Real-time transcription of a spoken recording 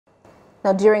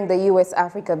Now, during the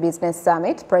U.S.-Africa Business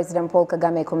Summit, President Paul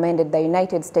Kagame commended the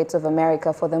United States of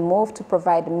America for the move to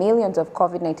provide millions of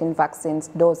COVID-19 vaccine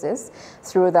doses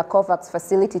through the COVAX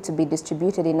facility to be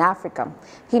distributed in Africa.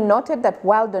 He noted that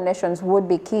while donations would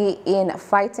be key in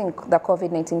fighting the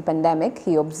COVID-19 pandemic,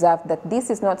 he observed that this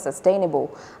is not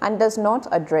sustainable and does not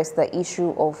address the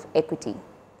issue of equity.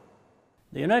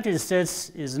 The United States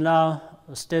is now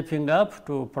stepping up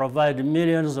to provide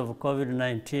millions of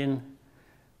COVID-19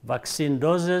 vaccine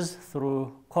doses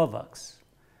through COVAX.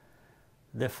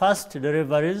 The first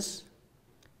deliveries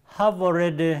have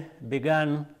already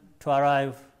begun to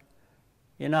arrive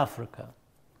in Africa.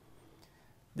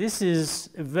 This is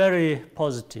very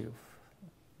positive,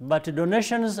 but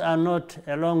donations are not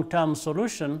a long-term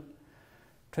solution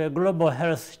to a global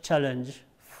health challenge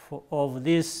of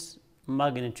this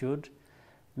magnitude,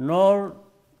 nor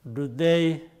do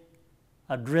they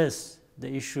address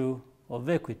the issue of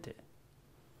equity.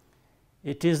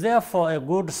 It is therefore a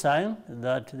good sign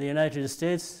that the United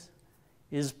States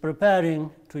is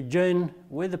preparing to join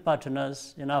with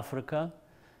partners in Africa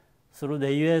through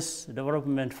the U.S.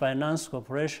 Development Finance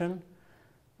Corporation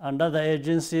and other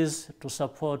agencies to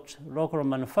support local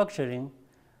manufacturing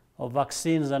of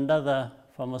vaccines and other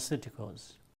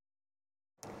pharmaceuticals.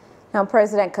 Now,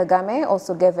 President Kagame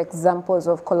also gave examples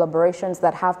of collaborations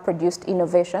that have produced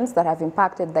innovations that have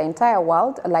impacted the entire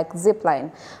world, like Zipline,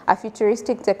 a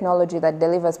futuristic technology that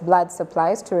delivers blood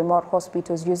supplies to remote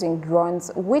hospitals using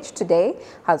drones, which today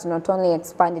has not only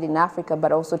expanded in Africa,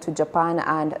 but also to Japan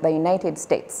and the United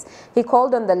States. He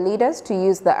called on the leaders to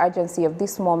use the urgency of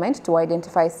this moment to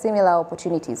identify similar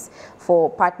opportunities for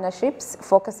partnerships,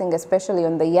 focusing especially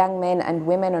on the young men and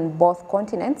women on both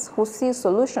continents who see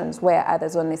solutions where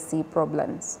others only see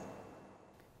problems.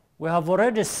 We have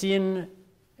already seen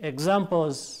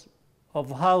examples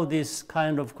of how this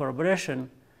kind of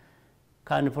collaboration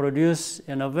can produce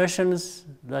innovations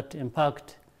that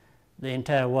impact the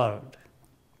entire world.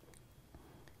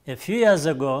 A few years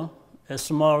ago, a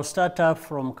small startup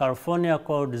from California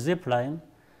called Zipline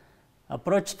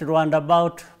approached Rwanda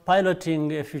about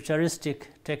piloting a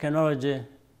futuristic technology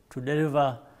to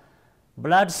deliver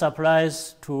blood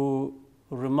supplies to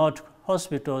remote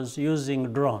hospitals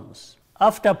using drones.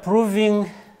 After proving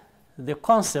the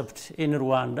concept in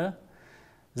Rwanda,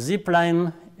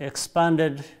 Zipline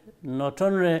expanded not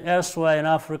only elsewhere in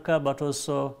Africa, but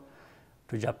also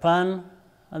to Japan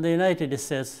and the United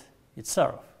States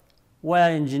itself,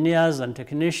 where engineers and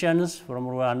technicians from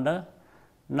Rwanda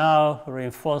now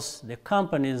reinforce the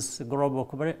company's global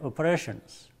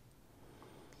operations.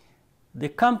 The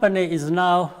company is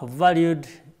now valued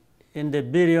in the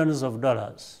billions of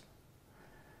dollars.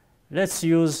 Let's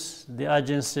use the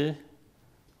urgency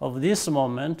of this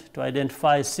moment to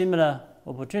identify similar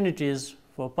opportunities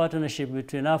for partnership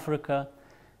between Africa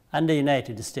and the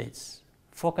United States,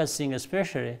 focusing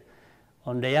especially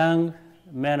on the young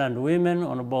men and women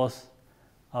on both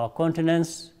our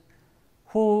continents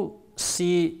who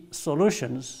see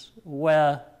solutions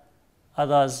where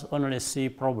others only see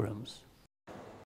problems.